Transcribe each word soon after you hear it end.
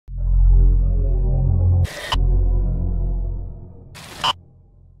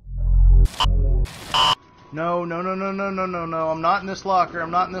No, no, no, no, no, no, no, no. I'm not in this locker.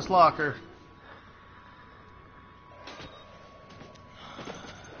 I'm not in this locker.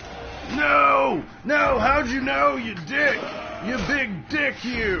 No! No! How'd you know, you dick? You big dick,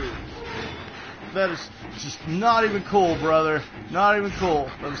 you! That is just not even cool, brother. Not even cool.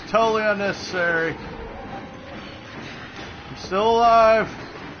 That was totally unnecessary. I'm still alive.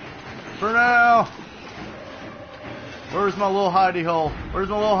 For now. Where's my little hidey hole? Where's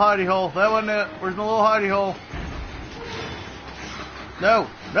my little hidey hole? That wasn't it. Where's my little hidey hole? No.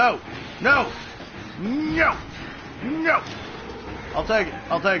 No. No. No. No. I'll take it.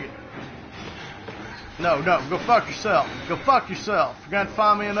 I'll take it. No, no. Go fuck yourself. Go fuck yourself. You're going to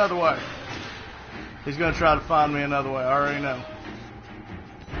find me another way. He's going to try to find me another way. I already know.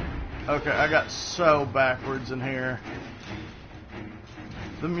 Okay, I got so backwards in here.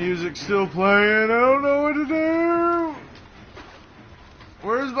 The music's still playing. I don't know what to do.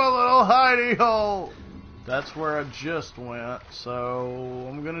 Where's my little hidey hole? That's where I just went. So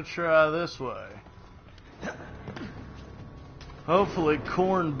I'm going to try this way. Hopefully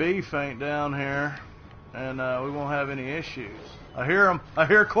corned beef ain't down here. And we won't have any issues. I hear them. I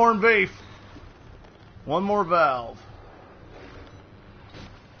hear corned beef. One more valve.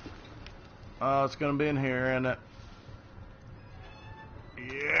 Oh, it's going to be in here, isn't it?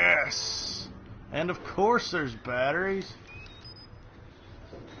 Yes! And of course there's batteries.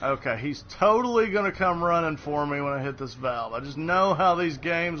 Okay, he's totally going to come running for me when I hit this valve. I just know how these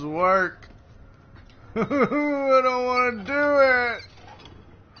games work. I don't want to do it.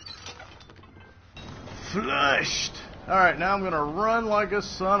 Flushed. Alright, now I'm going to run like a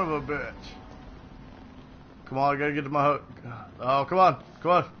son of a bitch. Come on, I got to get to my hook. Oh, come on.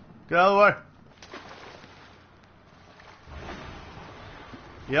 Come on. Get out of the way.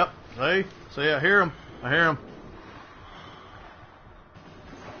 Yep, see, I hear him. I hear him.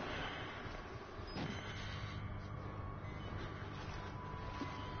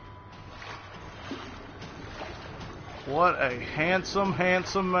 What a handsome,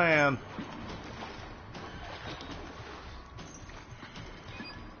 handsome man.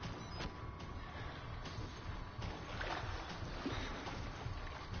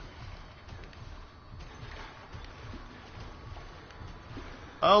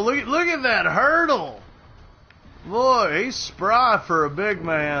 Oh, look at that hurdle. Boy, he's spry for a big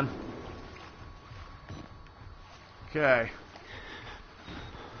man. Okay.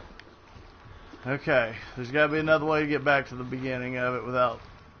 Okay, there's got to be another way to get back to the beginning of it without...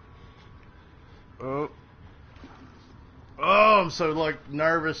 Oh. Oh, I'm so, like,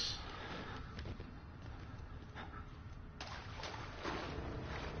 nervous.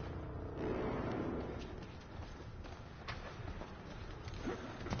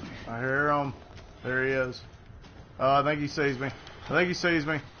 I hear him. There he is. Oh, I think he sees me. I think he sees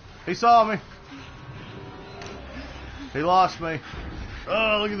me. He saw me. He lost me.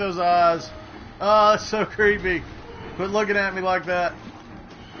 Oh, look at those eyes. Oh, that's so creepy. Quit looking at me like that.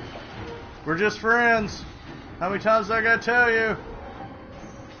 We're just friends. How many times did I gotta tell you?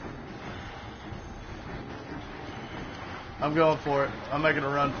 I'm going for it. I'm making a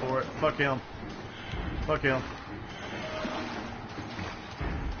run for it. Fuck him. Fuck him.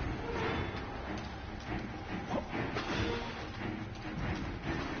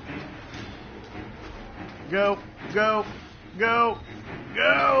 Go, go, go,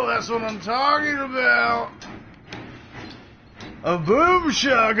 go. That's what I'm talking about. A boom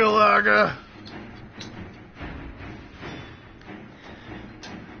shakalaka.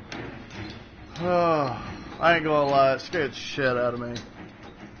 Oh, I ain't gonna lie, it scared the shit out of me.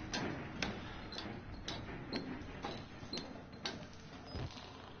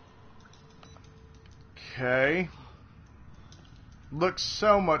 Okay. Looks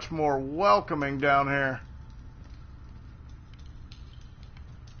so much more welcoming down here.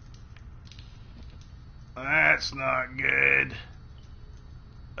 That's not good.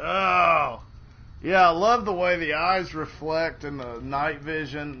 Oh. Yeah, I love the way the eyes reflect in the night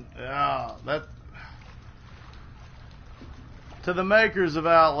vision. Yeah, that... To the makers of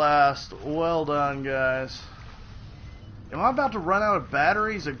Outlast, well done, guys. Am I about to run out of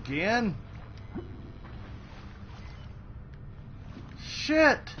batteries again?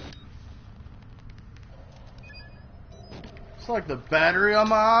 Shit. It's like the battery on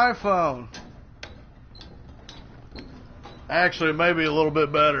my iPhone. Actually, maybe a little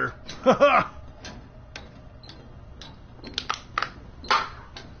bit better. I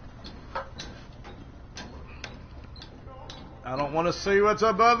don't want to see what's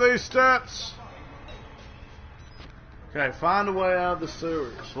above these steps. Okay, find a way out of the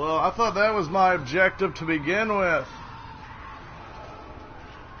sewers. Well, I thought that was my objective to begin with.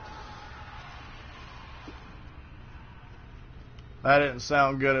 That didn't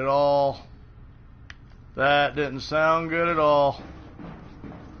sound good at all. That didn't sound good at all.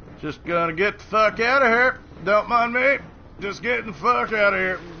 Just gonna get the fuck out of here. Don't mind me. Just getting the fuck out of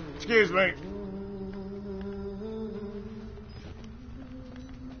here. Excuse me.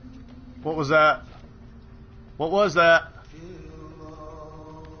 What was that? What was that?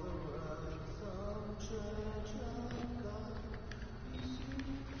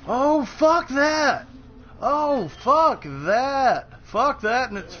 Oh, fuck that. Oh, fuck that. Fuck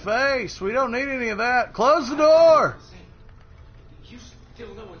that in its face. We don't need any of that. Close the door. You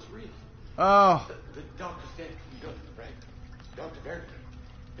still know it's real. Oh. The doctor said you don't, right? Dr. Vernon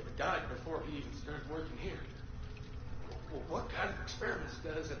died before he even started working here. Well, what kind of experiments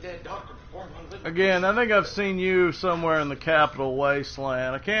does a dead doctor perform on living? Again, I think I've seen you somewhere in the Capital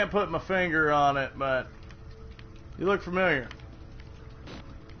Wasteland. I can't put my finger on it, but you look familiar.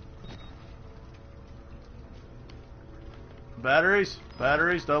 Batteries?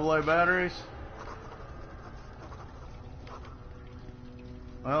 Batteries? AA batteries?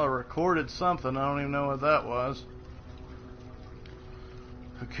 Well, I recorded something. I don't even know what that was.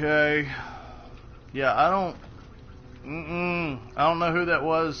 Okay. Yeah, I don't know who that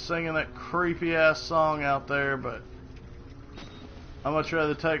was singing that creepy ass song out there, but I'd much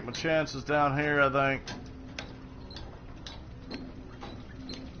rather take my chances down here, I think.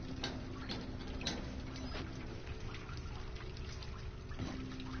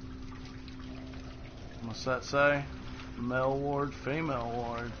 What's that say? Male ward, female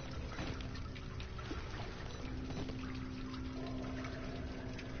ward.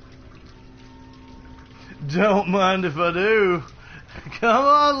 Don't mind if I do. Come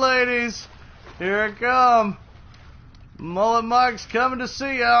on, ladies. Here I come. Mullet Mike's coming to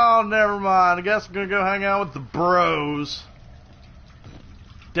see y'all. Never mind. I guess I'm going to go hang out with the bros.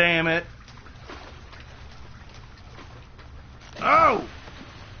 Damn it. Oh!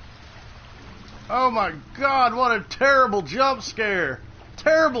 Oh my God, what a terrible jump scare.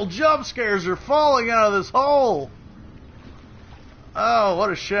 Terrible jump scares are falling out of this hole. Oh,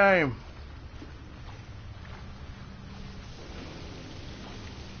 what a shame.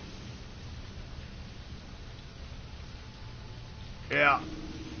 Yeah.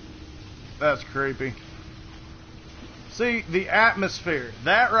 That's creepy. See, the atmosphere.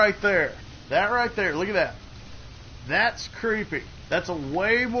 That right there. That right there. Look at that. That's creepy. That's a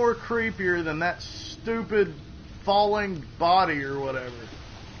way more creepier than that stupid falling body or whatever.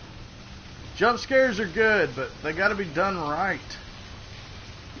 Jump scares are good, but they gotta be done right.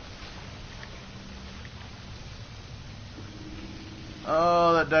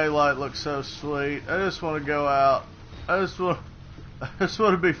 Oh, that daylight looks so sweet. I just want to go out. I just want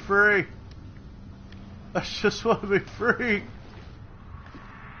to be free. I just want to be free.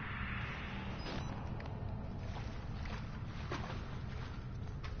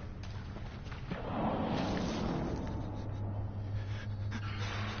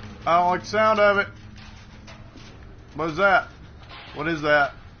 I don't like the sound of it. What is that? What is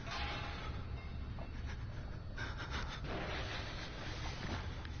that?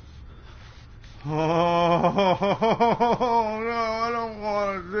 Oh, no, I don't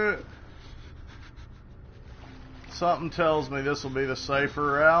want to do it. Something tells me this will be the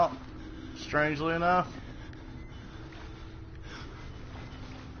safer route, strangely enough.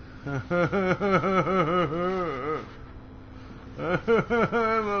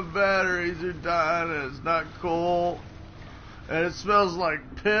 My batteries are dying and it's not cool. And it smells like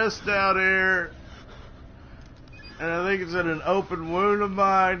piss down here. And I think it's in an open wound of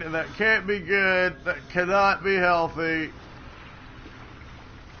mine, and that can't be good. That cannot be healthy.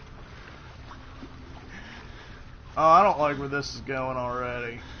 Oh, I don't like where this is going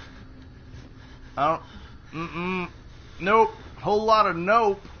already. I don't... Nope. Whole lot of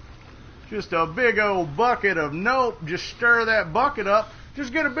nope. Just a big old bucket of nope. Just stir that bucket up.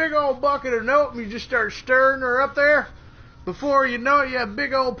 Just get a big old bucket of nope and you just start stirring her up there. Before you know it, you have a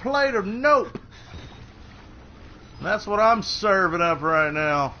big old plate of nope. And that's what I'm serving up right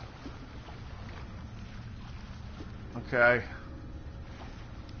now. Okay.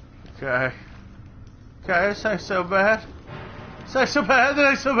 Okay. Okay, this ain't so bad. This ain't so bad. This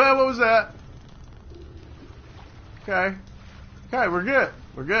ain't so bad. What was that? Okay. Okay, we're good.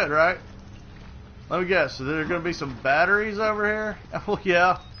 We're good, right? Let me guess. So there are going to be some batteries over here? Well,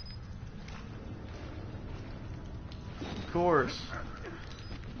 yeah. Of course.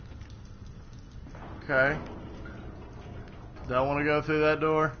 Okay. Do I want to go through that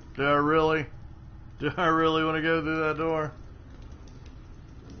door? Do I really? Do I really want to go through that door?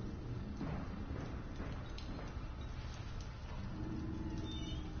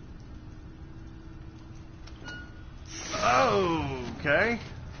 Oh!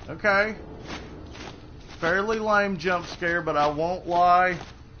 Okay. Fairly lame jump scare, but I won't lie,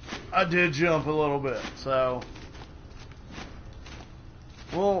 I did jump a little bit, so.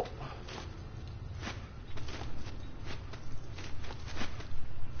 Well.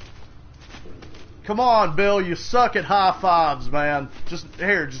 Come on, Bill, you suck at high fives, man. Just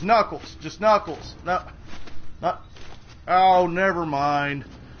knuckles. Just knuckles. No. Not. Oh, never mind.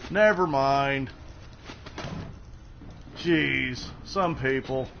 Never mind. Jeez. Some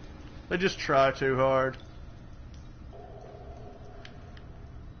people. They just try too hard.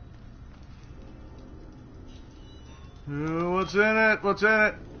 What's in it? What's in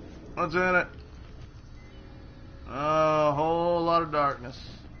it? What's in it? A whole lot of darkness.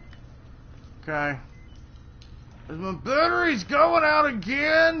 Okay. Is my batteries going out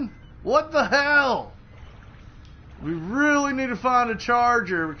again? What the hell? We really need to find a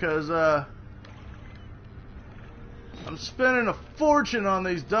charger because I'm spending a fortune on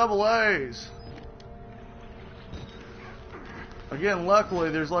these AA. Again,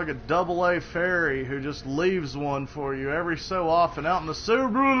 luckily there's like a AA ferry who just leaves one for you every so often out in the sewer.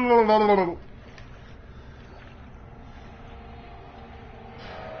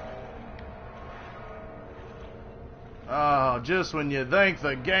 Oh, just when you think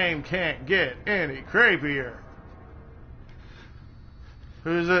the game can't get any creepier.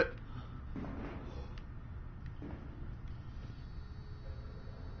 Who's it?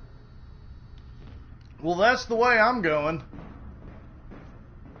 Well, that's the way I'm going.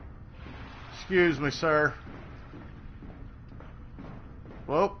 Excuse me, sir.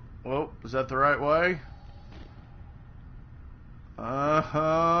 Whoa, is that the right way?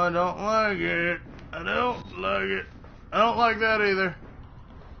 I don't like it. I don't like it. I don't like that either.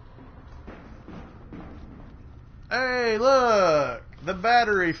 Hey, look! The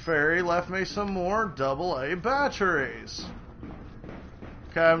battery fairy left me some more AA batteries.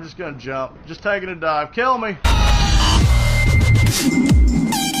 Okay, I'm just gonna jump. Just taking a dive. Kill me!